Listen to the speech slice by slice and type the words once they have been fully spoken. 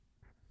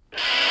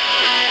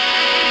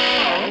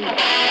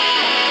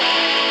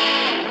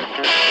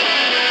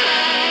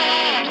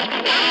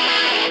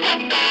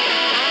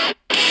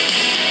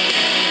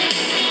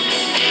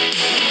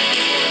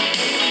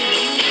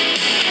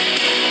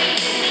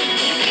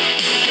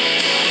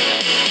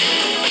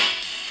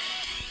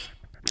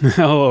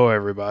Hello,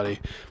 everybody.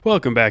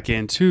 Welcome back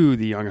into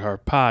the Young at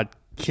Heart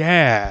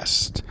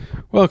podcast.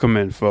 Welcome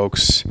in,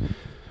 folks.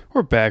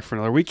 We're back for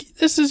another week.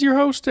 This is your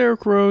host,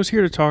 Eric Rose,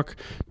 here to talk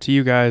to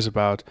you guys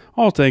about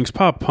all things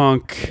pop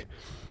punk,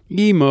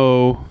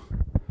 emo,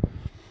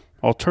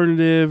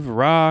 alternative,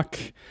 rock.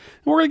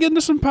 And we're going to get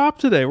into some pop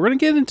today. We're going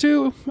to get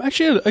into,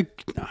 actually,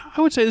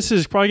 I would say this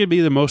is probably going to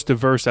be the most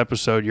diverse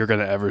episode you're going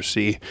to ever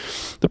see.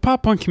 The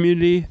pop punk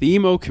community, the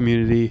emo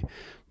community,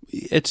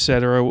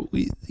 etc.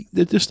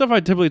 The stuff I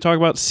typically talk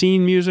about,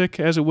 scene music,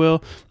 as it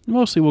will,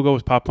 mostly we'll go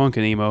with pop punk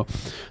and emo.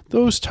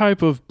 Those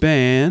type of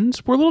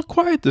bands were a little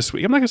quiet this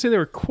week. I'm not going to say they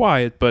were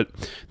quiet, but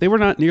they were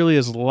not nearly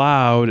as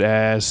loud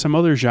as some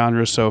other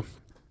genres, so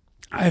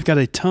I've got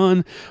a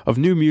ton of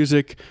new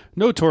music,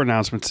 no tour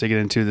announcements to get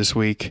into this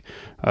week.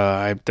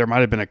 There might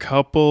have been a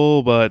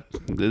couple, but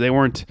they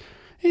weren't...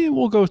 They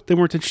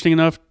weren't interesting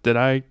enough that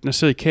I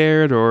necessarily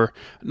cared, or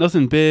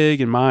nothing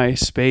big in my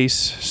space,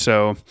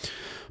 so...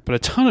 But a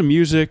ton of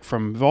music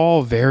from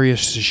all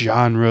various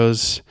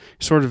genres,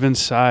 sort of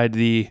inside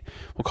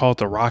we'll call it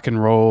the rock and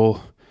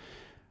roll,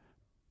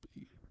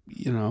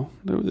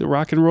 the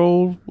rock and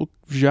roll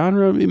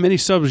genre, many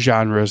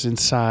subgenres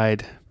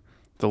inside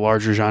the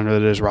larger genre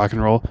that is rock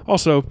and roll.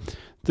 Also,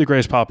 the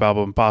greatest pop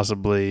album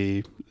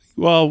possibly,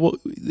 an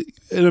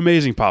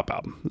amazing pop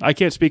album. I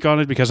can't speak on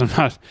it because I'm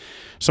not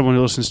someone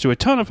who listens to a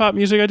ton of pop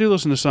music. I do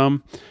listen to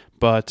some,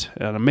 but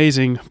an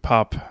amazing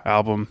pop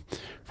album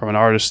from an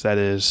artist that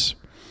is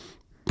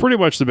pretty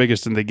much the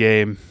biggest in the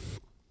game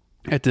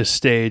at this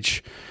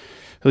stage,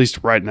 at least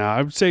right now.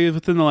 I would say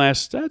within the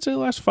last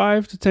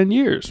 5 to 10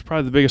 years,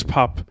 probably the biggest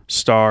pop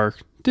star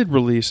did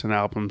release an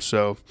album.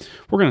 So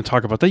we're going to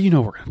talk about that. We're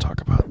going to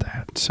talk about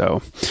that.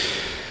 So,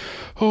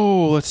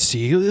 let's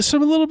see.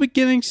 Some little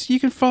beginnings. You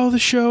can follow the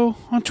show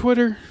on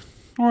Twitter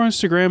or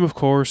Instagram, of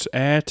course,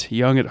 at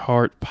Young at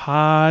Heart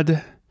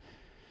Pod.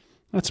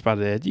 That's about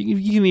it.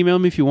 You can email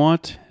me if you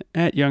want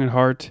at Young at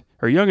Heart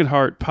or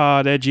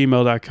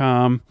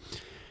youngatheartpod@gmail.com.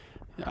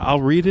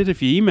 I'll read it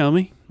if you email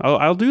me.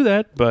 I'll do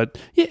that. But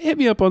yeah, hit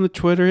me up on the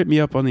Twitter, hit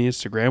me up on the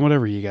Instagram,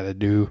 whatever you got to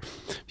do.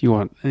 If you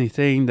want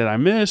anything that I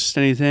missed,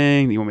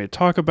 anything that you want me to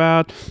talk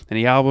about,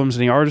 any albums,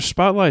 any artist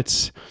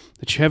spotlights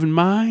that you have in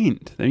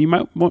mind that you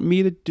might want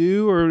me to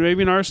do, or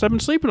maybe an artist I've been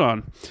sleeping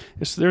on.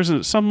 If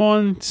there's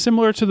someone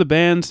similar to the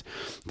bands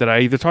that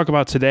I either talk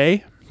about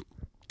today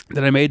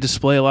that I may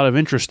display a lot of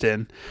interest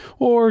in,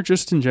 or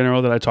just in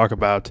general that I talk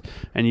about,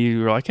 and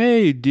you're like,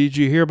 hey, did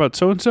you hear about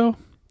so-and-so?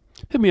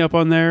 Hit me up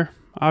on there.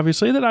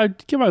 Obviously, that I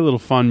give my little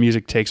fun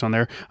music takes on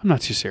there. I'm not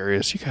too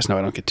serious. You guys know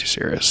I don't get too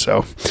serious.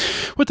 So,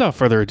 without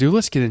further ado,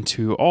 let's get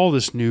into all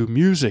this new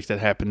music that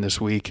happened this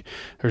week.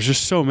 There's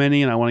just so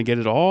many, and I want to get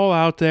it all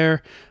out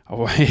there.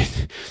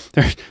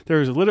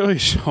 There's literally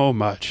so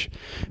much.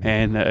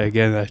 And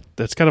again,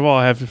 that's kind of all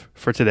I have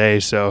for today.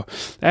 So,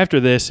 after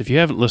this, if you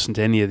haven't listened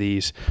to any of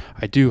these,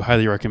 I do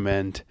highly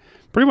recommend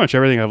pretty much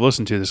everything I've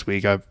listened to this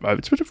week.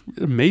 It's been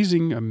an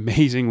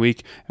amazing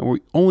week, and we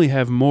only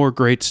have more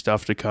great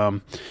stuff to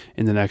come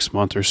in the next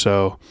month or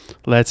so.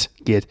 Let's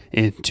get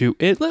into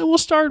it. We'll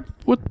start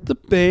with the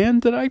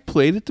band that I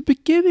played at the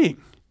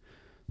beginning,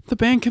 the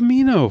Band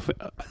Camino.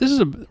 This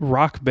is a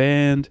rock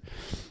band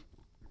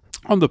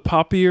on the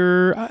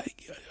poppier, I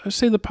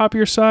say the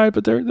poppier side,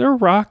 but they're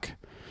rock.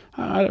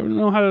 I don't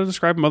know how to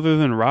describe them other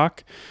than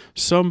rock.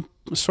 Some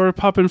sort of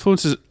pop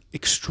influences.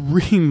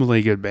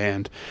 Extremely good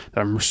band that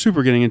I'm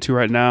super getting into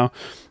right now.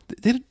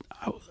 I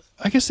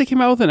guess they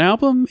came out with an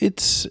album.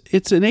 It's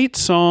an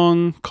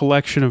 8-song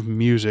collection of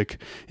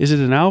music. Is it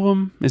an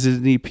album? Is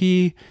it an EP?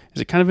 Is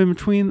it kind of in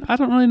between? I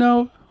don't really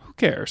know. Who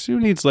cares? Who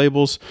needs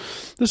labels?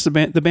 This is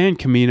the band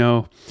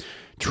Camino.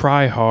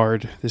 Try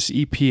Hard, this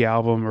EP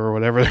album or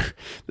whatever.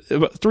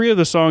 3 of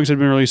the songs had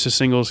been released as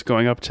singles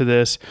going up to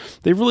this.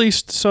 They've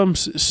released some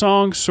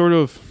songs sort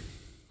of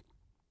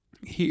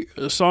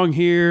a song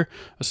here,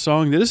 a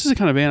song there. This is the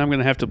kind of band I'm going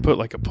to have to put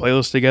like a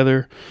playlist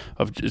together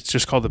of. It's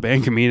just called the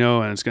Band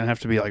Camino, and it's going to have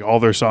to be like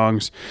all their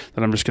songs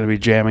that I'm just going to be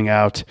jamming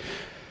out,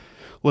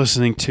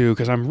 listening to,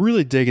 because I'm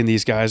really digging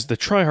these guys. The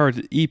Try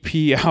Hard EP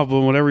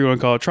album, whatever you want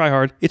to call it, Try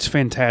Hard. It's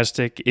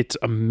fantastic. It's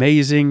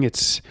amazing.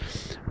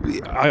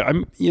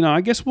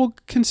 I guess we'll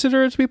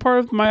consider it to be part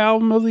of my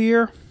album of the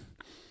year.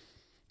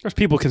 There's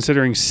people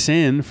considering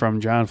Sin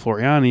from John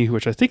Floriani,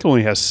 which I think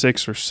only has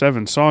 6 or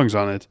 7 songs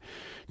on it,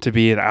 to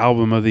be an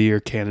album of the year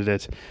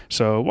candidate.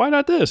 So why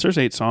not this? There's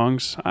 8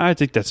 songs. I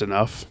think that's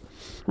enough,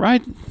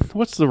 right?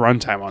 What's the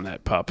runtime on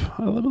that pup?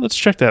 Let's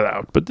check that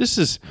out. But this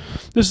is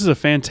a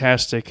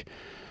fantastic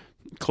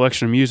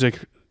collection of music,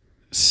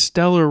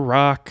 stellar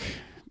rock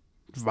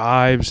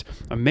vibes,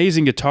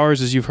 amazing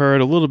guitars, as you've heard,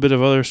 a little bit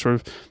of other sort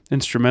of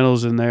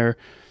instrumentals in there.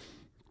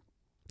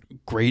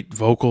 Great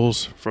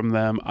vocals from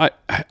them. I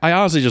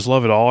honestly just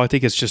love it all. I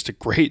think it's just a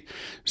great,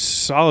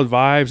 solid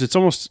vibes. It's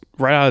almost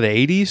right out of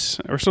the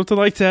 80s or something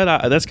like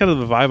that. That's kind of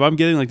the vibe I'm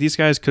getting. Like, these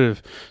guys could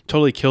have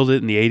totally killed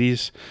it in the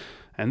 80s,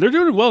 and they're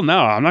doing it well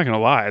now. I'm not gonna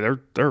lie.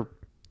 They're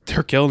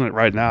killing it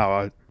right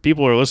now.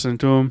 People are listening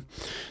to them.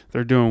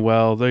 They're doing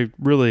well. They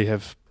really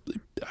have.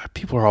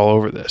 people are all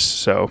over this.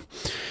 So,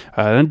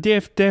 and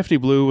Daphne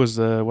Blue was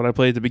what I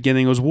played at the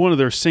beginning. It was one of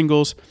their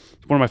singles,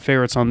 one of my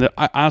favorites on the.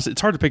 Honestly,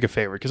 it's hard to pick a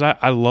favorite because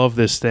I love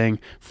this thing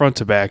front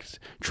to back.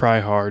 Try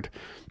hard.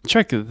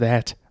 Check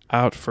that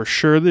out for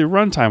sure. The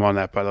runtime on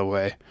that, by the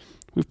way,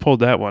 we've pulled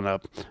that one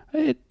up.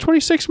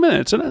 26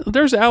 minutes. And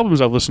there's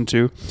albums I've listened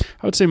to.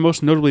 I would say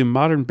most notably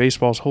Modern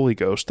Baseball's Holy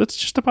Ghost. That's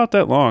just about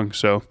that long.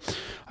 So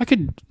I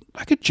could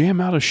jam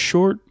out a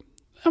short.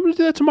 I'm going to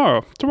do that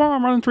tomorrow. Tomorrow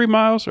I'm running 3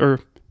 miles, or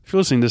if you're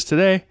listening to this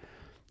today,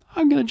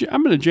 I'm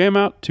gonna jam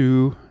out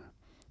to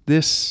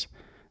this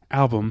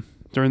album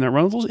during that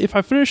run. If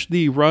I finish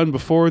the run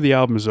before the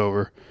album is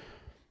over,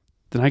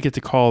 then I get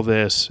to call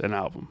this an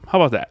album.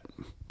 How about that?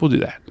 We'll do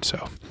that.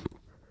 So,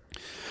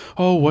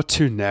 what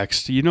to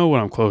next? You know what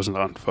I'm closing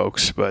on,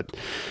 folks. But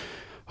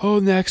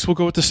next we'll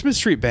go with the Smith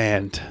Street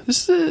Band.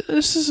 This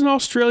is an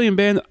Australian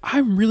band.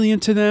 I'm really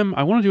into them.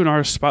 I want to do an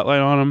artist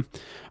spotlight on them.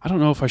 I don't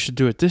know if I should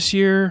do it this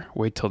year.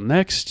 Wait till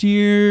next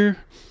year.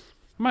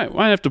 Might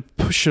have to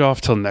push it off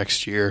till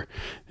next year,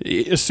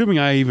 assuming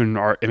I even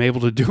am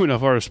able to do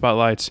enough artist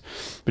spotlights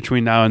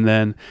between now and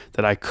then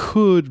that I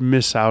could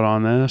miss out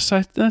on this.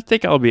 I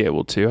think I'll be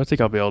able to. I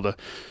think I'll be able to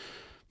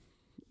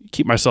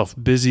keep myself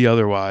busy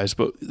otherwise.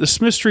 But the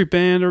Smith Street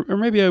Band, or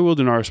maybe I will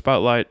do an artist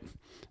spotlight,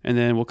 and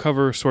then we'll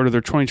cover sort of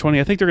their 2020.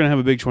 I think they're going to have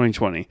a big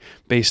 2020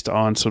 based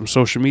on some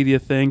social media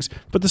things.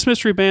 But the Smith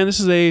Street Band, this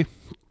is a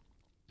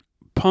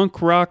punk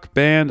rock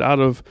band out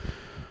of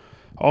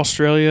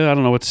Australia. I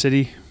don't know what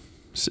city.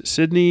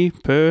 Sydney,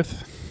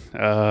 Perth,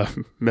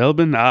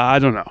 Melbourne, I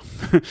don't know.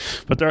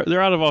 But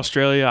they're out of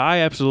Australia. I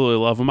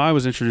absolutely love them. I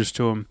was introduced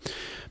to them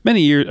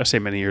many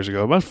years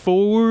ago, about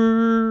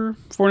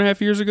 4.5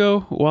 years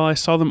ago, while I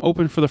saw them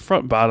open for the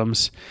Front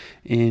Bottoms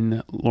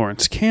in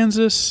Lawrence,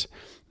 Kansas.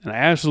 And I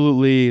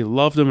absolutely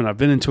loved them, and I've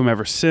been into them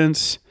ever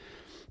since.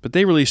 But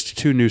they released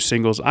 2 new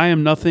singles, I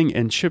Am Nothing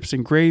and Chips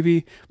and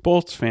Gravy,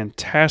 both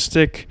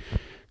fantastic,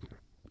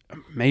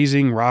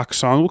 amazing rock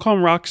songs. We'll call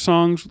them rock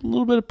songs, a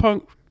little bit of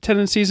punk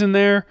tendencies in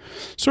there.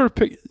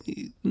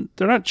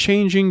 They're not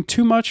changing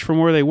too much from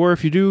where they were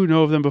if you do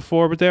know of them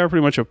before, but they are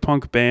pretty much a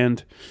punk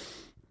band,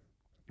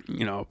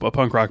 a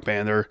punk rock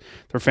band. They're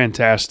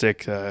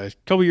fantastic. A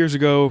couple years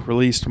ago,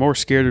 released More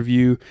Scared of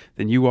You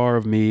Than You Are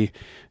of Me.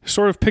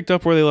 Sort of picked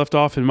up where they left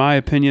off, in my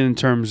opinion, in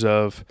terms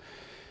of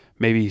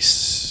maybe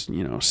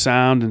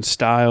sound and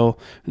style.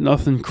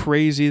 Nothing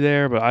crazy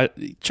there, but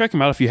check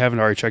them out if you haven't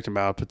already checked them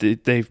out. But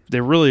they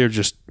really are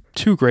just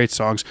 2 great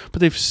songs.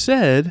 But they've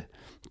said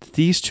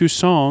these 2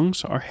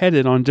 songs are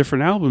headed on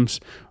different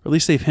albums, or at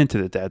least they've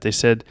hinted at that. They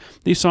said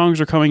these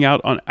songs are coming out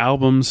on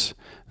albums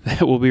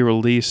that will be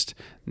released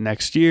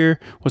next year.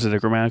 Was it a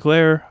grammatical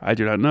error? I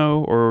do not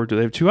know. Or do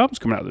they have 2 albums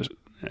coming out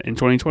in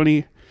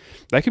 2020?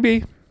 That could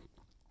be.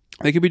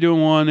 They could be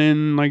doing one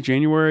in like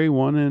January,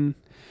 one in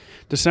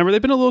December.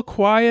 They've been a little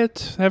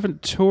quiet,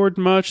 haven't toured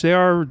much. They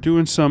are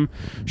doing some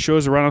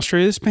shows around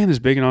Australia. This band is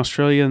big in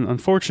Australia, and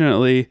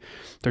unfortunately,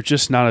 they're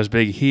just not as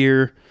big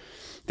here.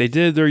 They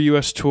did their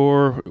U.S.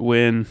 tour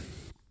when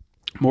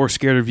More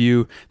Scared of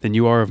You Than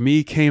You Are of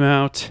Me came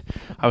out.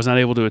 I was not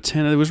able to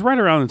attend. It was right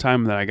around the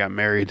time that I got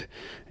married,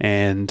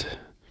 and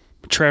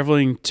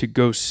traveling to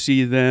go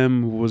see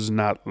them was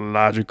not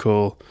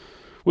logical.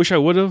 Wish I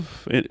would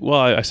have.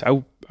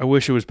 I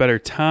wish it was better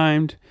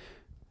timed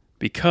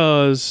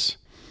because,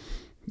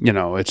 they have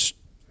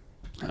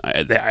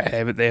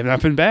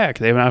not been back.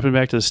 They have not been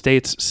back to the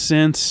States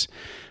since.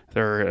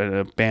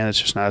 They're a band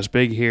that's just not as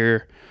big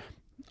here.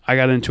 I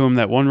got into them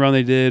that one run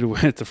they did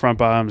with the Front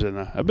Bottoms, and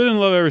I've been in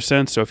love ever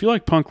since. So if you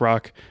like punk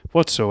rock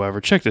whatsoever,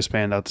 check this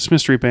band out, the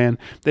Smith Street Band.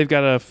 They've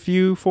got a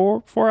few,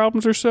 four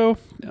albums or so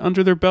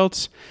under their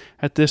belts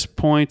at this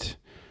point.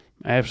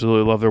 I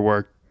absolutely love their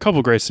work.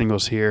 Couple great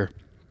singles here.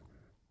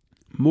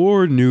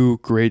 More new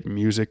great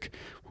music.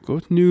 We'll go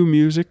with new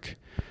music.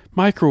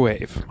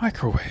 Microwave.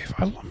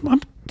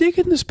 I'm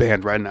digging this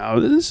band right now.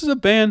 This is a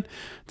band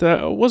that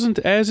I wasn't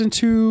as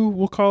into,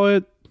 we'll call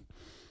it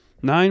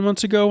 9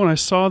 months ago when I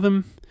saw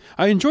them.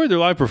 I enjoyed their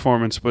live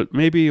performance, but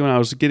maybe when I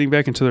was getting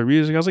back into their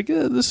music, I was like,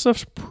 this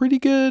stuff's pretty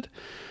good.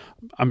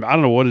 I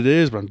don't know what it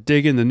is, but I'm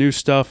digging the new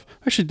stuff.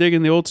 I'm actually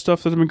digging the old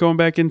stuff that I've been going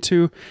back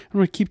into. I'm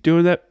going to keep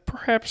doing that.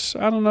 Perhaps,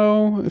 I don't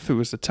know if it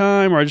was the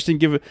time or I just didn't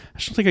give it, I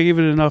don't think I gave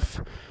it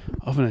enough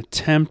of an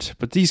attempt,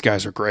 but these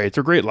guys are great.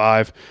 They're great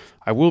live.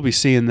 I will be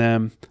seeing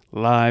them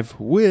live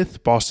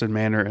with Boston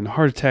Manor and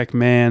Heart Attack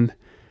Man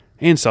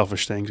and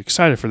Selfish Things.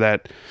 Excited for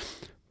that.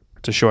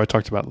 It's a show I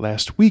talked about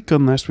last week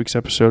on last week's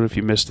episode if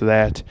you missed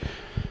that.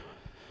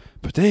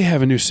 But they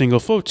have a new single,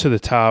 Float to the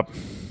Top.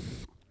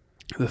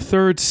 The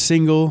 3rd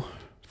single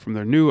from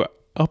their new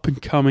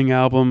up-and-coming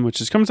album,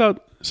 which comes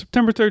out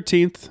September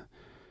 13th.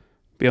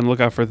 Be on the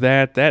lookout for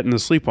that. That and the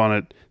Sleep on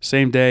It.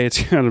 Same day.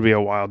 It's going to be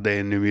a wild day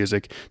in new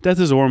music. Death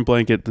is a Warm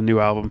Blanket, the new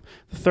album.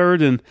 The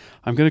 3rd, and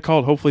I'm going to call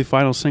it hopefully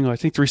final single. I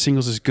think 3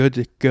 singles is good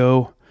to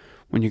go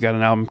when you got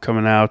an album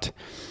coming out.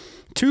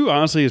 2,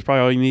 honestly, is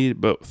probably all you need,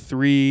 but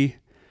 3...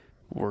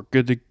 we're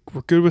good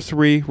good with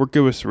 3. We're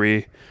good with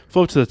 3.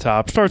 Float to the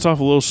top. Starts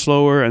off a little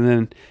slower, and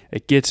then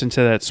it gets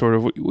into that sort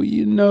of what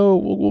you know.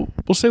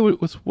 We'll say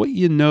with what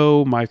you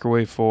know,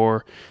 Microwave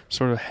 4,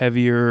 sort of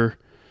heavier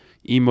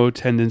emo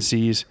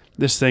tendencies.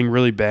 This thing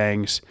really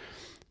bangs.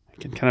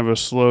 Kind of a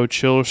slow,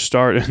 chill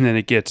start, and then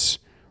it gets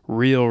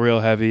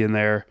real heavy in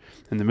there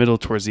in the middle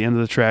towards the end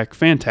of the track.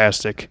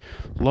 Fantastic.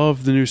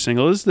 Love the new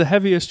single. This is the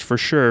heaviest for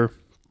sure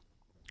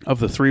of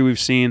the 3 we've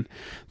seen.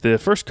 The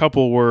first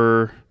couple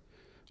were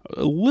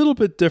a little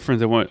bit different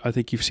than what I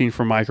think you've seen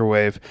from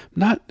Microwave.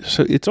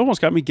 So it's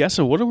almost got me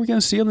guessing, what are we going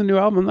to see on the new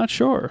album? I'm not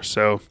sure.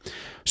 So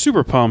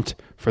super pumped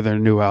for their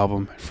new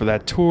album, for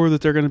that tour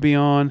that they're going to be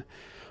on.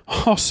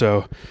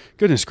 Also,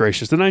 goodness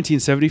gracious, the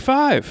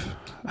 1975.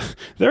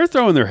 They're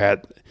throwing their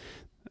hat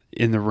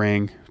in the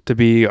ring to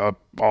be an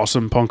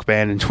awesome punk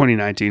band in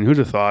 2019. Who'd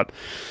have thought?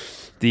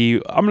 I'm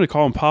going to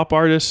call them pop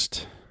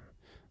artist.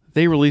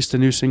 They released a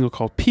new single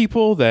called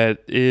People that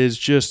is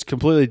just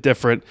completely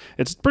different.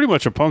 It's pretty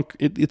much a punk.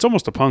 It's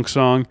almost a punk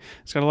song.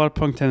 It's got a lot of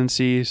punk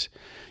tendencies.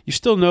 You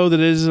still know that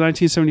it is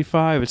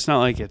 1975. It's not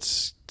like it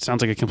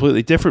sounds like a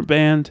completely different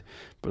band,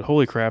 but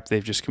holy crap,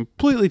 they've just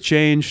completely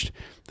changed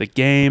the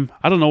game.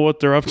 I don't know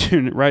what they're up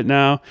to right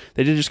now.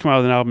 They did just come out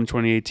with an album in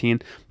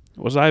 2018.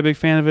 Was I a big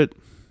fan of it?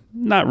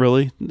 Not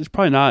really. It's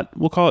probably not.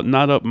 We'll call it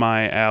not up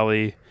my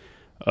alley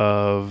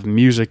of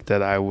music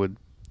that I would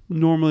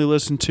normally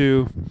listen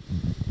to.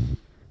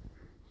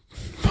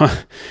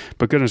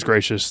 But goodness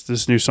gracious,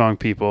 this new song,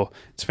 People,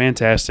 it's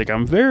fantastic.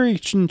 I'm very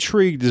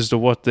intrigued as to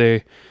what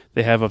they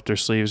have up their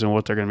sleeves and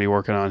what they're going to be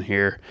working on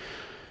here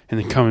in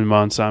the coming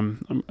months.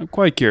 I'm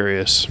quite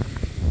curious.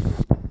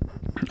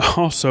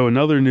 Also,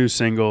 another new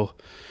single,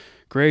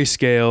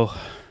 Grayscale,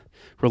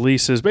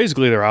 releases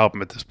basically their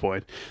album at this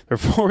point. Their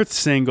 4th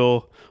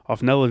single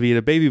off Nella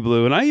Vita, Baby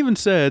Blue. And I even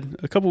said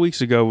a couple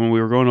weeks ago when we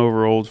were going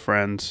over old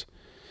friends,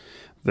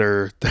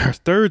 their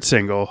 3rd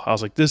single, I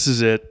was like, this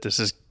is it. This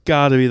has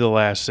got to be the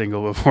last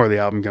single before the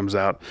album comes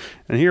out.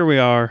 And here we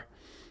are,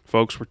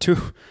 folks. We're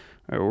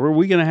a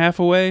week and a half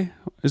away.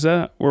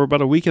 We're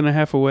about a week and a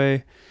half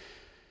away.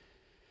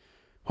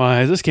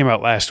 Well, this came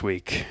out last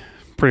week,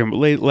 pretty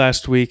late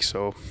last week,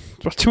 so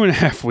about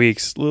 2.5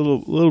 weeks, a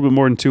little bit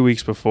more than 2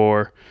 weeks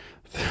before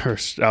their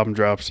album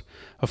drops.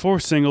 A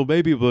 4th single,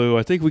 Baby Blue.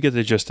 I think we get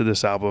the gist of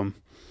this album.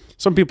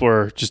 Some people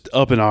are just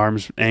up in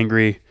arms,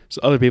 angry. So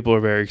other people are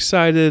very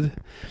excited.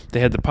 They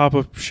had the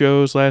pop-up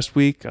shows last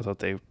week. I thought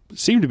they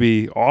seemed to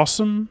be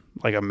awesome,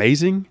 like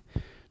amazing.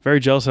 Very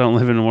jealous I don't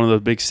live in one of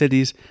those big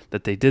cities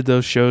that they did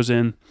those shows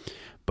in.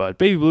 But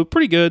Baby Blue,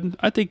 pretty good.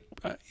 I think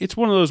it's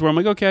one of those where I'm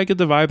like, okay, I get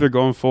the vibe they're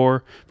going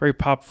for. Very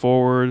pop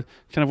forward.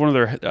 Kind of one of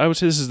their, I would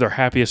say this is their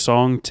happiest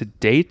song to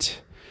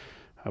date.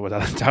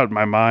 Without a doubt in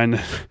my mind,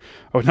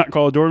 I would not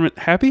call Adornment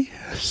happy.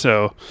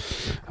 So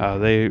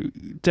they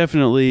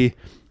definitely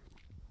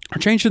are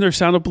changing their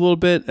sound up a little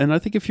bit. And I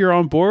think if you're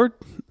on board,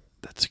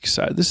 that's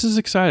exciting. This is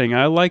exciting.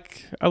 I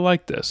like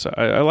this.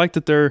 I like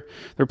that they're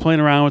playing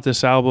around with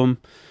this album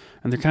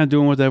and they're kind of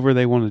doing whatever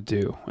they want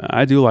to do.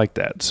 I do like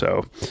that.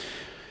 So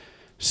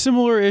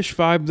similar-ish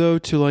vibe though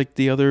to like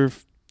the other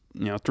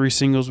 3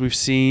 singles we've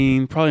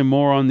seen. Probably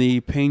more on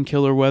the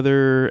Painkiller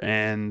Weather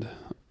and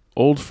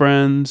Old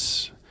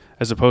Friends,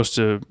 as opposed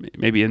to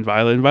maybe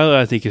Inviolate. Inviolate,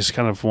 I think, is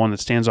kind of one that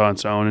stands on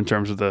its own in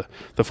terms of the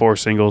 4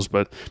 singles.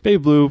 But Baby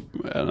Blue,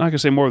 I'm not going to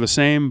say more of the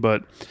same,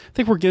 but I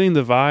think we're getting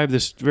the vibe,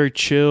 this very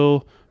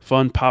chill,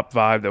 fun pop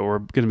vibe that we're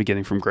going to be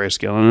getting from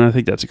Grayscale, and I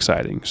think that's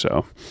exciting.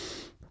 So,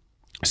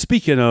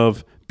 speaking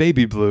of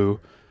Baby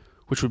Blue,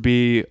 which would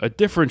be a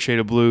different shade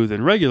of blue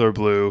than regular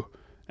blue,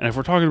 and if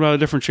we're talking about a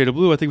different shade of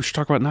blue, I think we should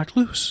talk about Knocked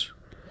Loose.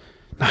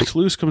 Knocked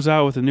Loose comes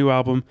out with a new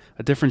album,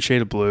 a different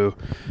shade of blue.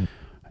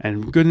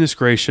 And goodness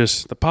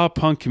gracious, the pop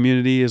punk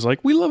community is like,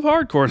 we love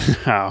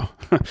hardcore now.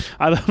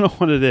 I don't know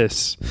what it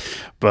is,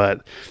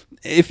 but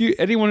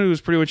anyone who's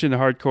pretty much into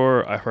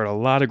hardcore, I've heard a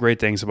lot of great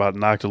things about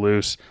Knocked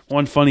Loose.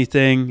 One funny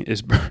thing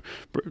is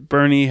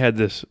Bernie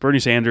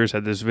Sanders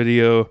had this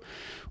video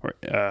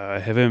where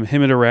have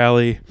him at a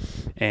rally,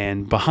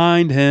 and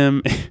behind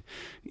him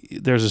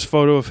there's this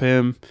photo of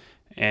him,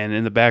 and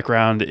in the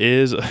background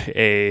is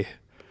a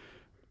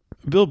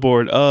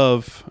billboard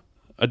of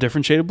a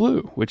different shade of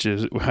blue, which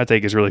is, I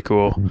think, is really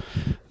cool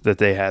that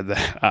they had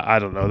that. I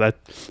don't know, that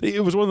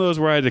it was one of those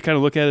where I had to kind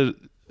of look at it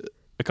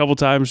a couple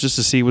times just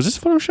to see, was this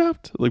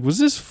photoshopped? Like, was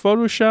this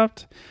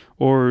photoshopped,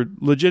 or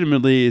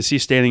legitimately is he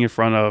standing in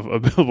front of a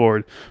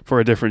billboard for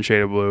a different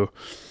shade of blue?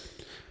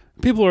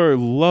 People are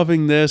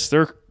loving this.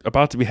 They're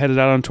about to be headed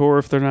out on tour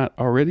if they're not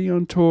already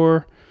on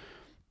tour.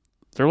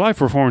 Their live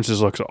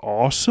performances looks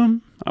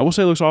awesome. I will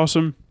say it looks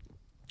awesome.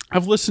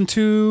 I've listened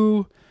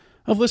to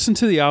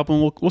the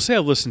album. We'll say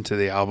I've listened to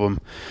the album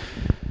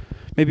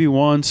maybe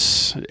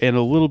once and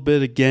a little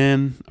bit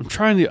again. I'm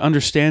trying to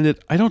understand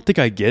it. I don't think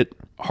I get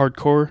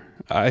hardcore.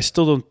 I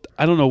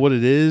don't know what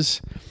it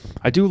is.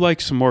 I do like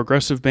some more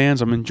aggressive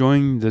bands. I'm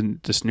enjoying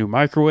this new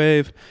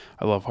Microwave.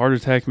 I love Heart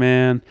Attack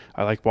Man.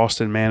 I like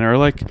Boston Manor. I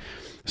like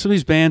some of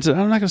these bands.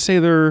 I'm not going to say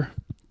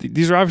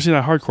these are obviously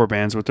not hardcore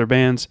bands, but they're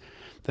bands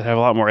that have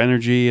a lot more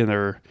energy, and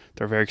they're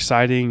very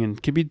exciting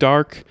and can be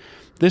dark.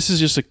 This is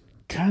just a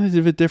kind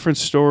of a different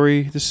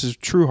story. This is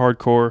true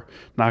hardcore,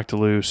 knocked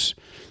loose.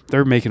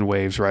 They're making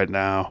waves right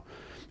now.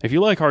 If you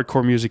like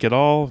hardcore music at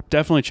all,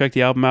 definitely check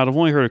the album out. I've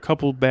only heard a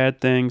couple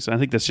bad things. I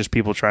think that's just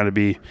people trying to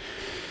be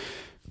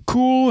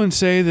cool and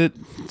say that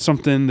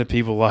something that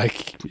people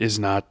like is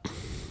not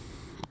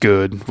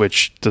good,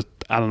 which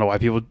I don't know why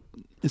people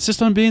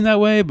insist on being that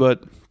way,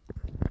 but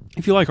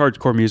if you like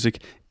hardcore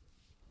music,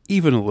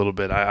 even a little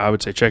bit, I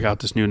would say check out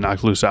this new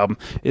Knocked Loose album.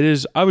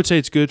 I would say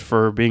it's good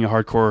for being a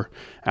hardcore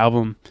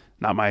album.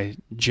 Not my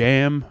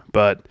jam,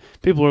 but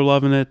people are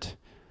loving it.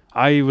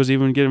 I was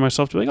even getting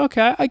myself to be like,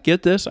 okay, I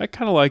get this. I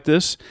kind of like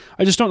this.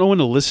 I just don't know when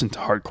to listen to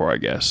hardcore, I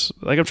guess.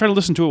 Like, I'm trying to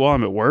listen to it while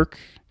I'm at work.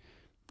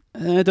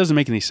 It doesn't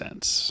make any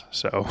sense.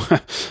 So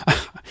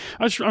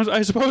I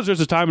suppose there's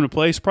a time and a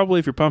place,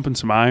 probably if you're pumping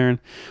some iron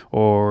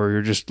or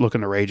you're just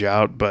looking to rage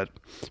out. But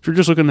if you're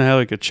just looking to have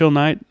like a chill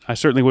night, I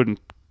certainly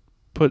wouldn't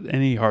put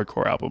any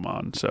hardcore album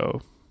on.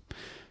 So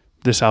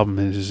this album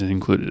is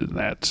included in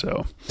that.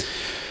 So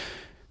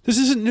this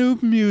isn't new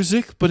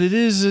music, but it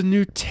is a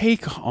new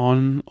take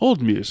on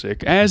old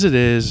music. As it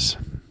is,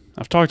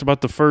 I've talked about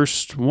the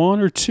first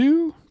one or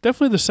two,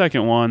 definitely the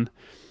second one.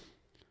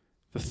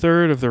 The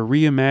third of their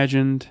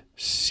reimagined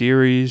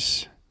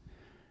series.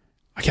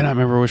 I cannot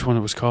remember which one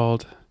it was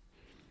called.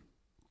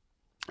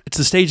 It's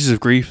the Stages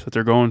of Grief that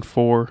they're going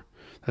for.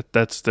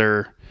 That's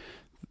their,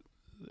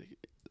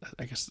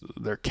 I guess,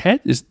 their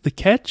catch. Is the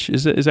catch?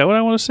 Is that what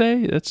I want to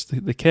say? That's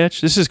the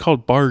catch. This is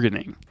called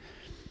Bargaining.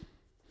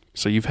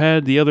 So you've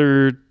had the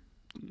other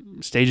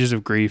Stages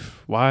of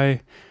Grief.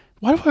 Why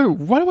do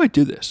I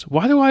do this?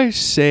 Why do I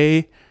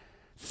say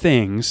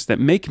things that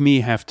make me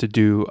have to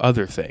do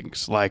other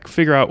things, like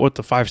figure out what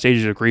the 5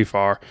 stages of grief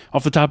are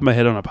off the top of my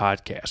head on a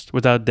podcast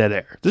without dead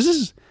air?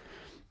 This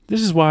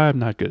is why I'm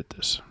not good at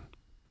this.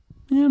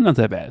 Yeah, I'm not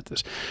that bad at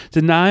this.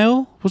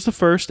 Denial was the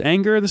first,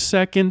 anger the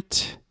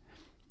second,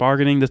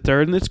 bargaining the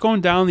third, and it's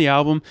going down the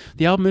album.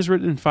 The album is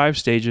written in 5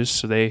 stages,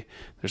 so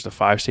there's the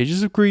 5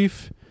 stages of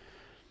grief.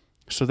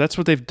 So that's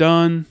what they've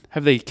done.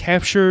 Have they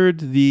captured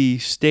the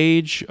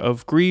stage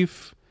of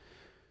grief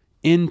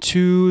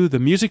into the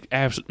music?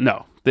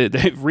 No.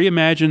 They've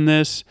reimagined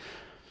this.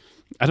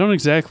 I don't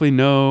exactly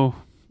know.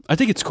 I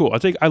think it's cool.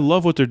 I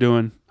love what they're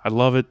doing. I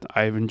love it.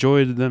 I've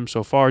enjoyed them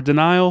so far.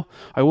 Denial,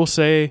 I will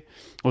say,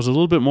 was a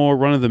little bit more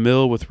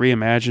run-of-the-mill with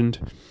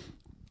reimagined.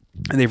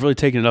 And they've really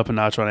taken it up a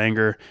notch on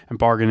anger and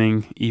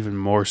bargaining even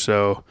more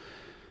so.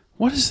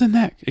 What is the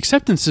next?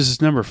 Acceptance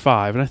is number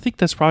 5, and I think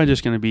that's probably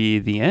just going to be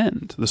the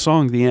end. The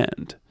song The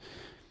End.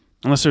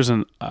 Unless there's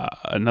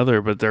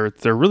another, but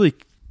they're really...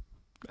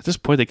 At this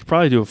point, they could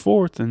probably do a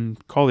 4th and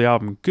call the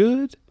album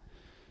good.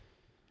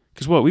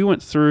 Because we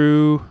went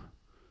through...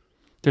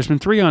 There's been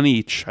 3 on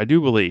each, I do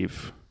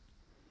believe.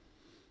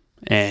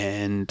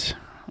 And...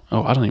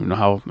 I don't even know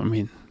how... I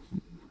mean...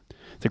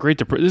 This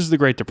is the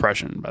Great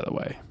Depression, by the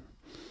way.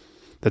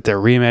 That they're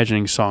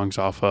reimagining songs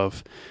off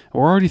of.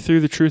 We're already through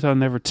The Truth I'll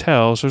Never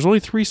Tell. So there's only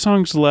 3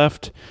 songs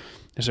left.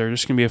 Is there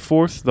just going to be a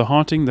 4th? The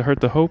Haunting, The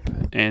Hurt, The Hope,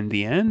 and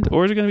The End?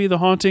 Or is it going to be The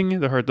Haunting,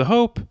 The Hurt, The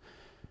Hope,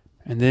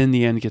 and then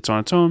The End gets on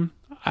its own?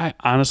 I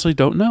honestly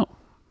don't know.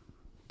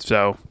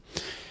 So,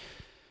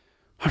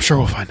 I'm sure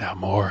we'll find out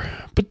more.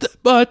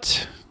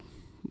 But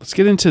let's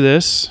get into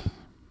this.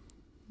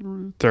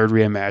 Third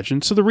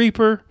reimagined. So The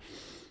Reaper,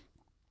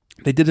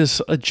 they did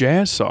a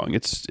jazz song.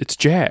 It's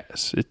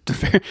jazz. It's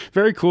very,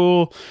 very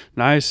cool,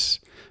 nice.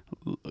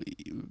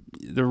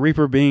 The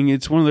Reaper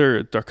it's one of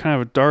their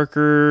kind of a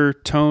darker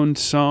toned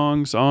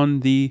songs on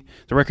the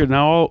record.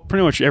 Now,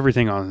 pretty much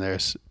everything on there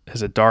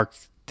has a dark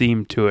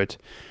theme to it.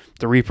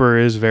 The Reaper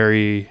is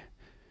very...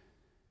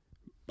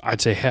 I'd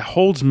say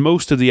holds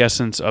most of the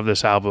essence of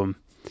this album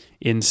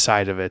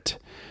inside of it.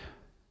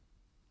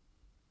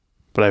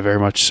 But I very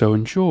much so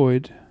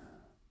enjoyed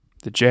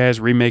the jazz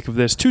remake of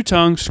this. 2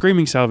 Tongues,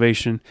 Screaming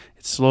Salvation.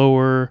 It's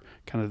slower,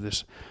 kind of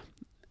this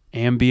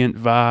ambient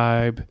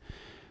vibe.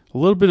 A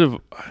little bit of,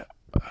 I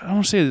don't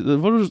want to say the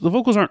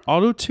vocals aren't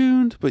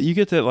auto-tuned, but you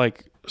get that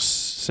like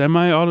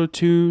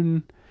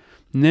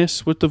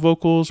semi-auto-tune-ness with the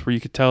vocals where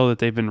you could tell that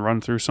they've been run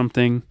through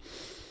something.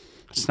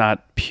 It's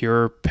not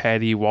pure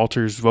Patty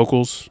Walters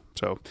vocals.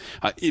 So,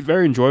 a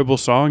very enjoyable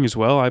song as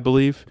well, I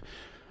believe.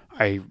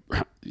 I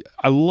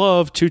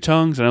love 2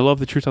 Tongues, and I love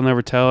The Truth I'll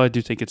Never Tell. I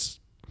do think it's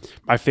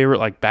my favorite,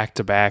 like,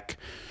 back-to-back.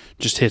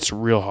 Just hits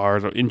real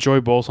hard.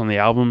 Enjoy both on the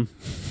album.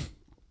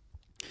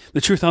 The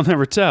Truth I'll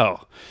Never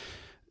Tell.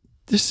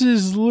 This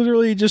is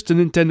literally just a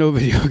Nintendo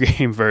video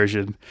game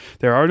version.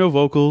 There are no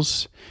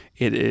vocals.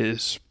 It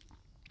is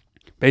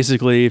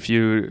basically if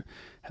you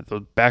have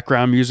the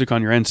background music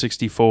on your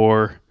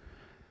N64...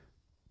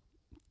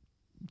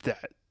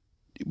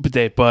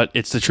 But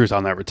it's The Truth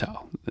I'll Never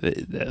Tell.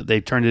 They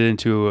turned it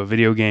into a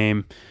video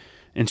game,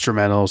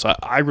 instrumentals.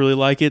 I really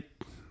like it.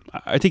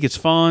 I think it's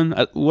fun.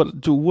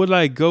 Would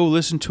I go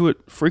listen to it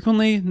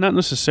frequently? Not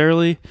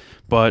necessarily,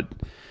 but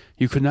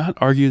you could not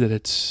argue that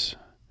it's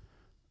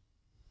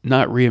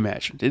not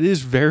reimagined. It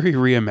is very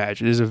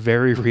reimagined. It is a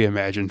very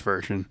reimagined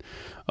version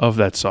of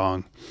that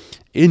song.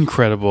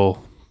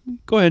 Incredible.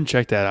 Go ahead and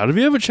check that out. If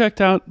you haven't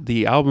checked out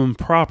the album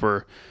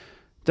proper,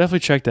 definitely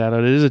check that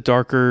out. It is a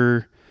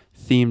darker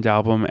themed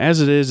album.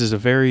 As it is a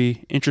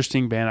very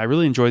interesting band. I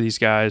really enjoy these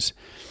guys.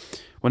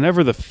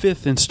 Whenever the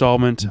 5th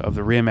installment of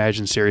the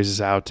Reimagined series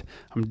is out,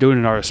 I'm doing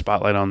an artist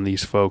spotlight on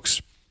these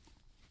folks.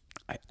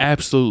 I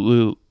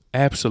absolutely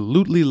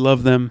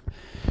love them.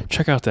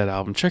 Check out that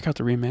album. Check out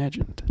the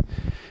Reimagined.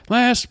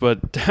 Last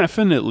but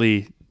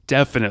definitely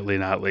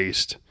not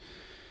least,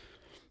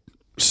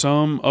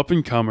 some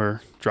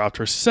up-and-comer dropped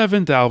her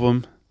 7th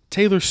album,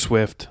 Taylor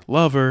Swift,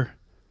 Lover.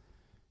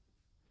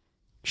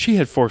 She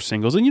had 4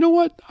 singles, and you know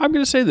what? I'm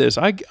going to say this.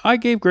 I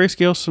gave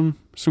Grayscale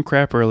some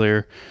crap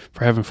earlier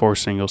for having 4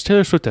 singles.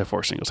 Taylor Swift had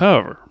 4 singles.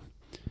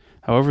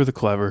 However the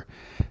clever,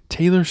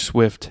 Taylor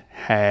Swift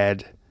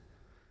had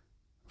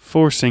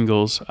 4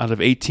 singles out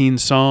of 18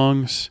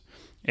 songs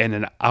and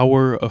an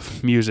hour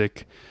of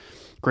music.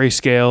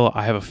 Grayscale,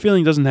 I have a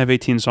feeling, doesn't have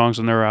 18 songs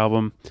on their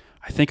album.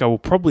 I think I will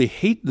probably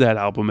hate that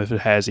album if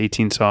it has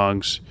 18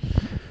 songs,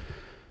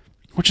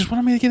 which is what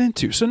I'm going to get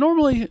into. So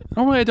normally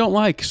I don't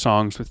like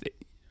albums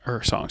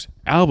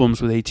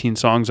with 18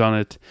 songs on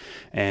it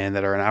and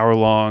that are an hour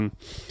long.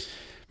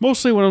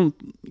 Mostly what I'm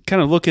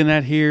kind of looking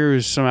at here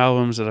is some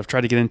albums that I've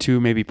tried to get into,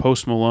 maybe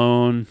Post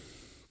Malone,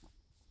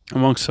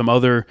 amongst some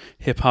other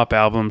hip-hop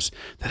albums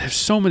that have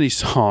so many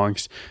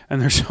songs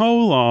and they're so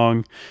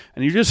long,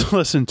 and you just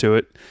listen to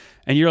it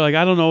and you're like,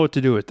 I don't know what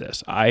to do with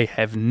this. I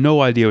have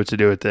no idea what to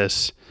do with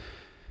this.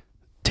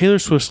 Taylor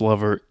Swift's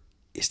Lover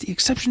is the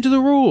exception to the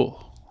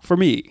rule, for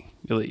me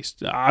at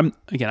least. I'm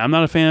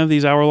not a fan of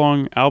these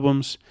hour-long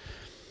albums.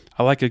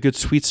 I like a good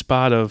sweet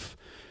spot of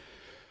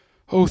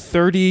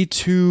 30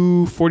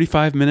 to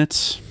 45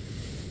 minutes.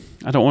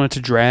 I don't want it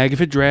to drag.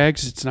 If it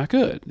drags, it's not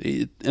good.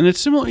 And it's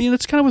similar.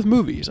 It's kind of with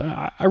movies.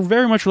 I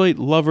very much relate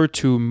Lover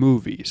to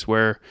movies,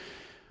 where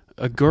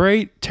a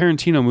great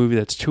Tarantino movie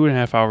that's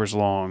 2.5 hours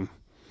long,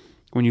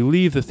 when you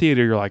leave the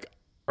theater, you're like,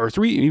 or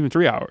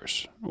 3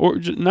 hours, or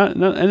just not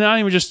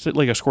even just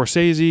like a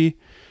Scorsese,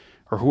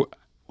 or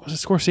was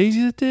it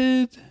Scorsese that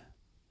did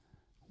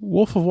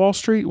Wolf of Wall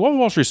Street? Wolf of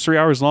Wall Street is 3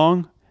 hours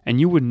long,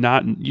 and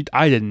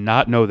I did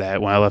not know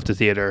that when I left the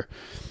theater,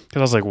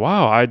 because I was like,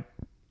 wow,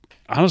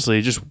 honestly,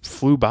 it just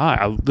flew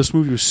by. This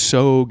movie was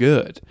so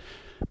good.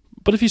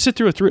 But if you sit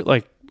through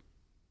like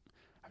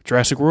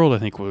Jurassic World, I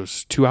think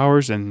was 2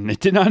 hours, and it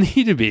did not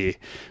need to be. It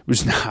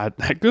was not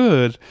that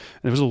good.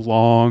 And it was a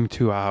long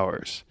 2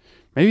 hours.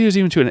 Maybe it was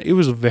even 2. It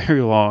was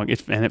very long,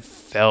 and it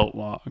felt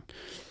long.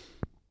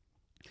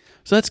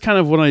 So that's kind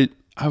of what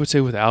I would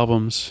say with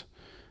albums.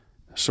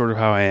 Sort of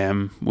how I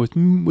am with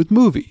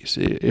movies.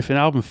 If an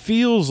album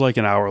feels like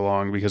an hour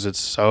long because it's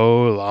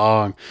so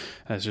long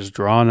and it's just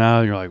drawn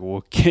out, and you're like,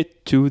 well,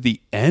 get to the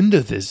end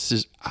of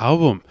this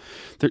album.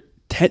 There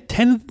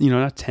 10,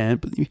 not 10,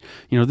 but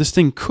this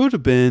thing could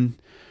have been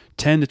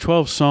 10 to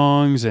 12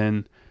 songs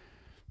and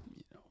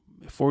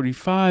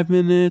 45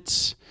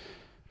 minutes,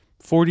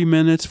 40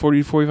 minutes,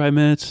 40 to 45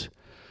 minutes.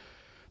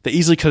 They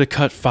easily could have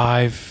cut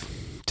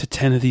 5 to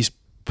 10 of these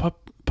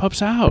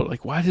pups out.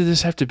 Like, why did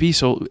this have to be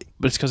so?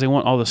 But it's because they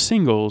want all the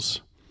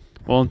singles.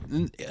 Well,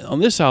 on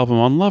this album,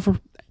 on Lover,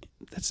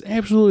 that's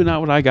absolutely not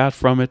what I got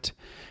from it.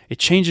 It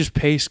changes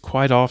pace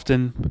quite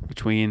often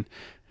between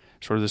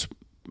sort of this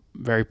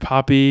very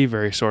poppy,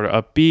 very sort of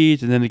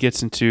upbeat, and then it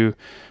gets into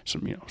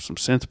some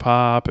synth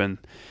pop,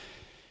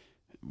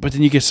 but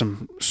then you get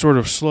some sort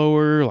of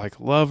slower, like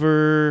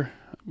Lover,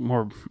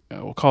 more,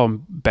 we'll call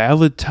them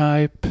ballad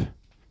type.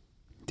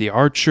 The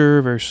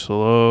Archer, very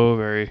slow,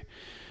 very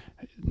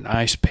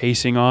nice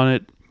pacing on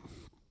it.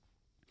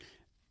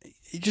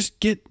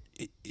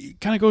 It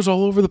kind of goes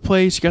all over the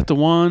place. You got the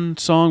one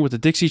song with the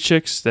Dixie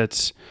Chicks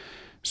that's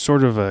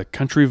sort of a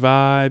country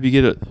vibe. You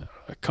get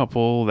a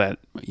couple that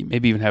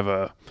maybe even have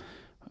a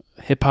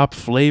hip-hop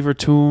flavor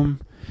to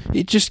them.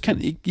 It just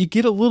you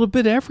get a little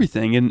bit of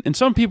everything. And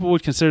some people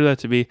would consider that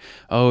to be,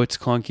 oh, it's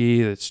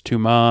clunky, that's too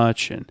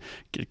much, and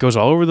it goes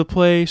all over the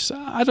place.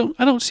 I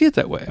don't see it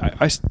that way.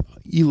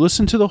 You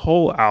listen to the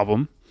whole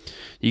album,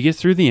 you get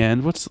through the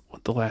end. What's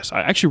the last?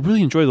 I actually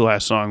really enjoy the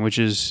last song, which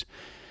is,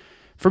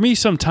 for me,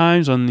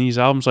 sometimes on these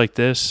albums like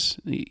this,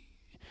 the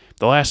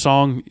last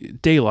song,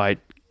 Daylight,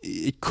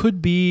 it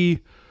could be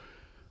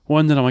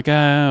one that I'm like,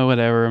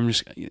 whatever.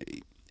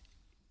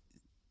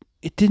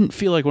 It didn't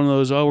feel like one of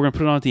those, we're going to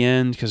put it on at the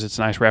end because it's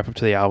a nice wrap up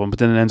to the album, but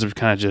then it ends up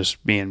kind of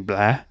just being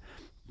blah.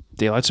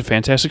 Daylight's a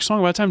fantastic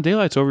song. By the time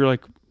Daylight's over, you're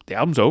like, the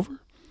album's over?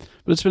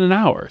 But it's been an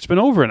hour. It's been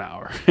over an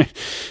hour,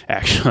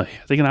 actually.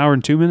 I think an hour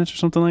and 2 minutes or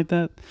something like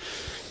that.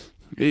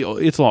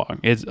 It's long.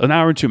 It's an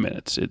hour and 2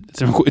 minutes.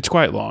 It's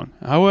quite long.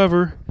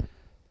 However,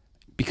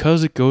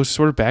 because it goes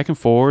sort of back and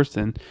forth,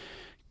 and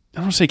I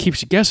don't want to say it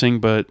keeps you guessing,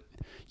 but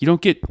you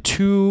don't get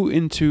too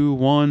into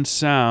one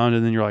sound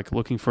and then you're like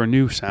looking for a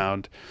new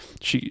sound.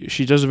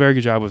 She does a very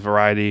good job with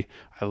variety.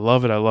 I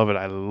love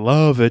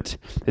it.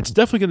 It's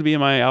definitely going to be in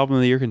my album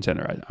of the year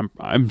contender.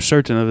 I'm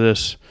certain of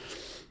this.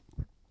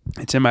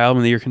 It's in my album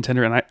of the year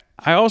contender, and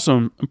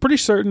I'm pretty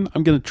certain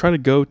I'm going to try to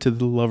go to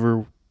the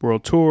Lover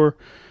World Tour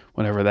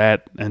whenever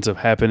that ends up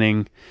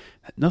happening.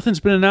 Nothing's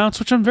been announced,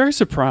 which I'm very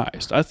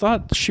surprised. I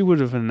thought she would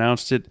have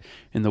announced it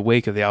in the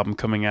wake of the album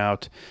coming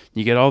out.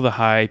 You get all the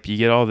hype, you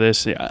get all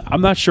this.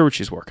 I'm not sure what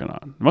she's working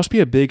on. It must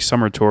be a big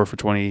summer tour for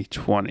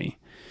 2020.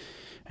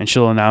 And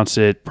she'll announce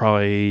it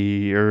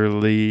probably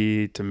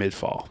early to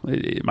mid-fall,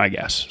 my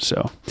guess.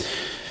 So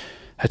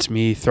that's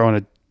me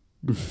throwing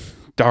a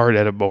dart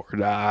at a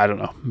board. I don't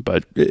know.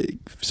 But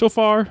so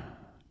far,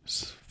 a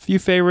few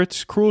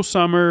favorites. Cruel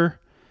Summer,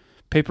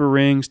 Paper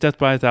Rings, Death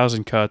by a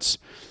Thousand Cuts.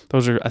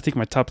 Those are, I think,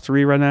 my top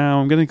 3 right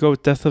now. I'm going to go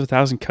with Death of a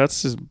Thousand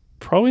Cuts is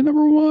probably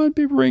number 1.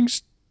 Paper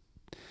Rings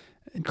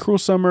and Cruel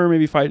Summer,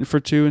 maybe fighting for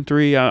 2 and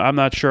 3. I'm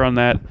not sure on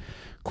that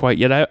quite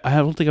yet. I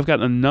don't think I've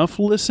gotten enough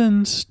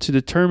listens to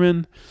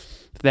determine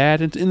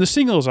that. And in the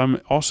singles,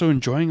 I'm also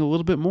enjoying a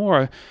little bit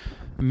more.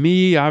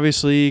 Me,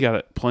 obviously,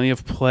 got plenty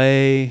of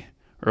play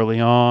early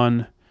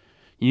on.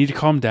 You Need to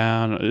Calm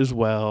Down as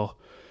well.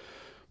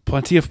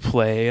 Plenty of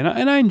play. And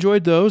I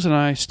enjoyed those, and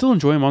I still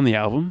enjoy them on the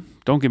album.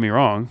 Don't get me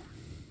wrong.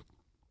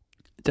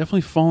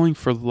 Definitely falling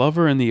for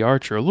Lover and The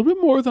Archer a little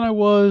bit more than I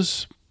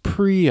was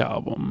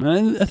pre-album.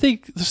 And I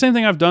think the same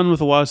thing I've done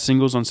with a lot of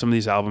singles on some of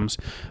these albums.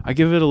 I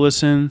give it a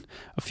listen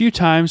a few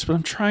times, but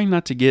I'm trying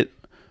not to get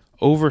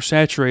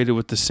oversaturated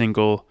with the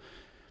single,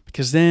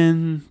 because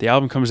then the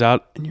album comes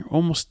out and you're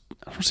almost,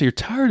 I don't want to say you're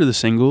tired of the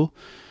single,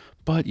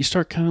 but you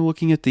start kind of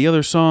looking at the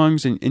other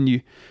songs and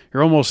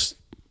you're almost,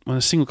 when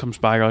the single comes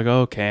by, you're like,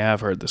 oh, okay,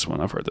 I've heard this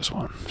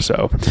one.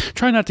 So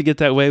try not to get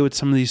that way with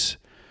some of these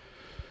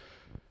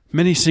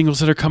many singles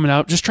that are coming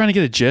out, just trying to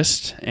get a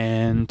gist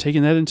and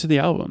taking that into the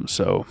album.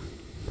 So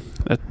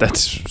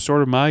that's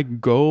sort of my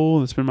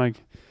goal. That's been my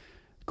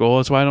goal.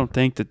 That's why I don't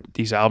think that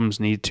these albums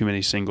need too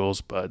many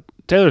singles, but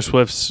Taylor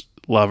Swift's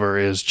Lover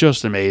is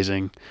just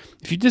amazing.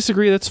 If you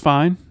disagree, that's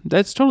fine.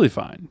 That's totally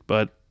fine.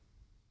 But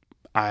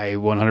I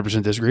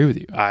 100% disagree with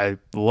you. I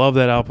love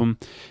that album.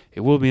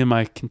 It will be in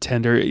my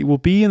contender. It will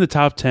be in the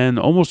top 10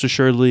 almost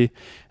assuredly,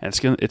 and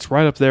it's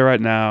right up there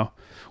right now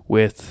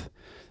with,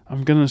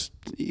 I'm going to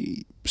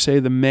say,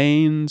 the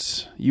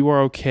mains, You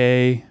Are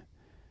Okay,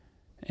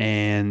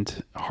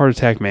 and Heart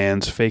Attack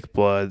Man's Fake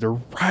Blood. They're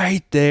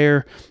right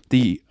there.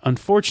 The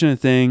unfortunate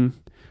thing,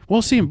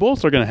 well, seeing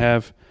both are going to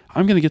have,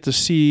 I'm going to get to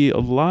see a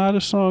lot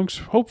of songs,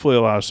 hopefully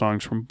a lot of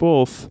songs from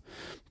both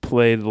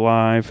played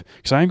live,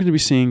 because I'm going to be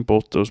seeing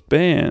both those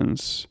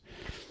bands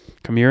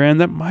come here,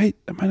 and that might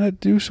not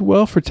do so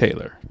well for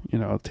Taylor.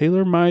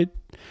 Taylor might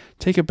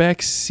take a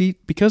back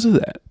seat because of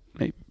that.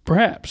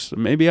 Perhaps.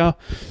 Maybe I'll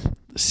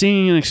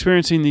singing and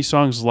experiencing these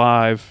songs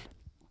live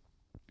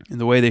in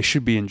the way they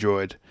should be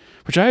enjoyed,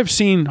 which I have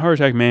seen Heart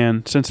Attack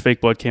Man since Fake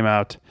Blood came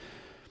out,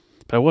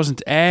 but I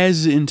wasn't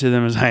as into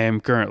them as I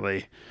am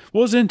currently.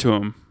 Was into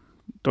them,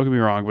 don't get me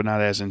wrong, but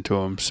not as into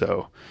them.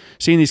 So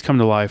seeing these come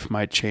to life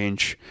might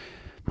change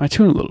my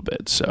tune a little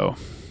bit. So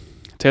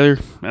Taylor,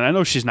 and I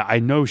know she's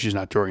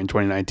not touring in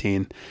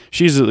 2019.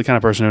 She's the kind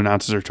of person who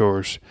announces her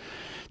tours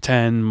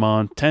 10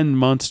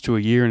 months to a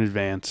year in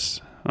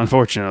advance,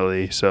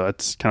 unfortunately. So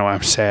that's kind of why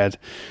I'm sad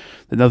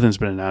that nothing's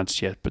been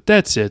announced yet. But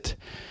that's it.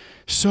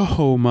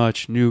 So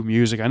much new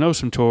music. I know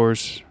some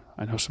tours.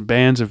 I know some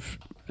bands have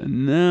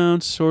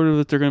announced sort of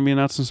that they're going to be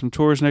announcing some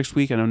tours next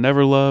week. I know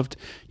Never Loved,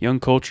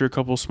 Young Culture, a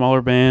couple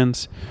smaller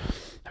bands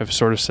have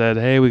sort of said,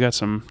 hey, we got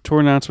some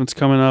tour announcements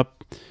coming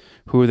up.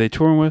 Who are they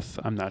touring with?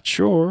 I'm not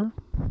sure,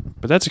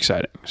 but that's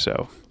exciting.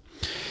 So,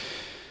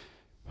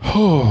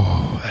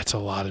 that's a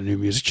lot of new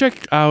music.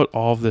 Check out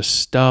all of this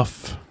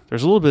stuff.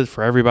 There's a little bit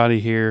for everybody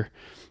here.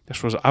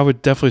 This was, I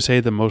would definitely say,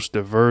 the most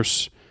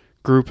diverse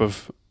group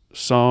of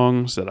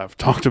songs that I've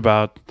talked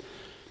about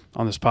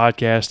on this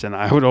podcast, and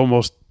I would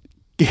almost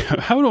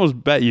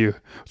bet you,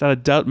 without a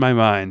doubt in my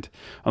mind,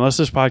 unless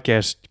this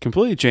podcast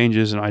completely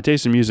changes and my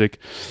taste in music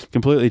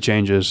completely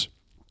changes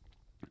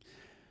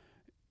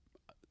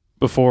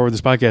before this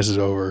podcast is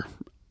over,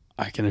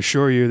 I can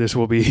assure you this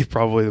will be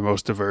probably the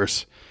most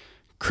diverse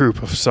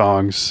group of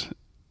songs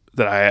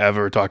that I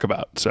ever talk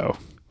about. So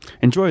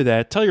enjoy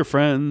that. Tell your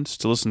friends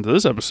to listen to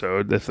this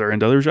episode if they're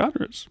into other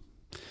genres.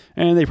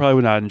 And they probably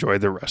would not enjoy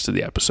the rest of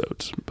the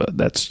episodes, but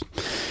that's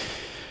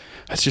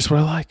just what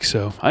I like.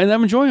 So I'm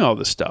enjoying all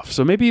this stuff.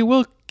 So maybe it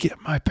will get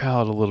my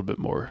palate a little bit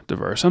more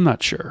diverse. I'm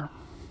not sure.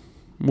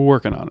 We're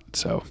working on it.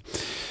 So,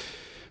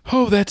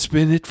 that's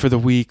been it for the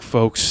week,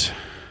 folks.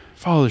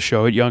 Follow the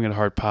show at Young at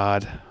Heart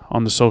Pod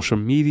on the social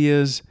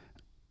medias.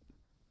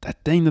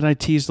 That thing that I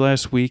teased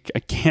last week, I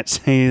can't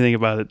say anything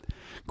about it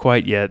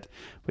quite yet,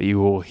 but you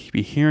will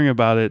be hearing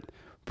about it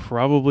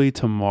probably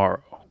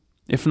tomorrow,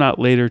 if not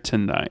later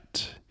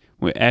tonight,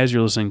 as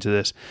you're listening to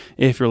this.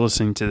 If you're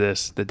listening to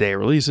this the day it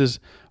releases.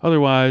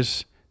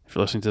 Otherwise, if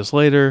you're listening to this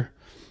later,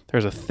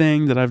 there's a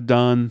thing that I've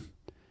done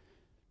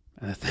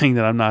and a thing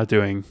that I'm not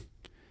doing,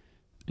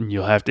 and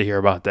you'll have to hear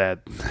about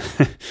that.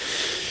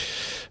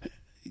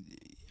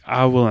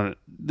 I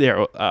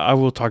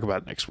will talk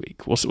about it next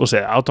week. We'll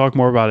say I'll talk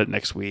more about it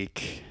next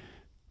week.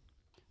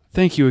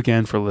 Thank you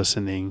again for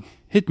listening.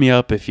 Hit me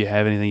up if you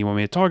have anything you want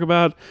me to talk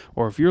about,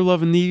 or if you're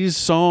loving these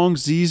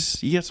songs,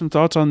 you got some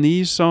thoughts on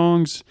these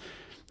songs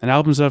and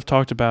albums that I've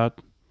talked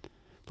about.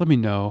 Let me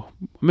know.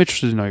 I'm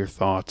interested to know your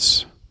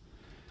thoughts.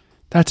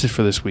 That's it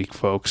for this week,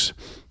 folks.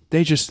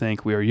 They just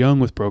think we are young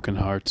with broken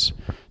hearts,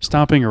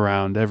 stomping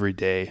around every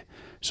day.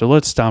 So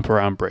let's stomp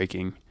around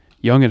breaking,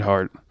 young at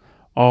heart,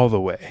 all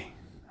the way.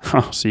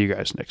 I'll see you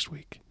guys next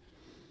week.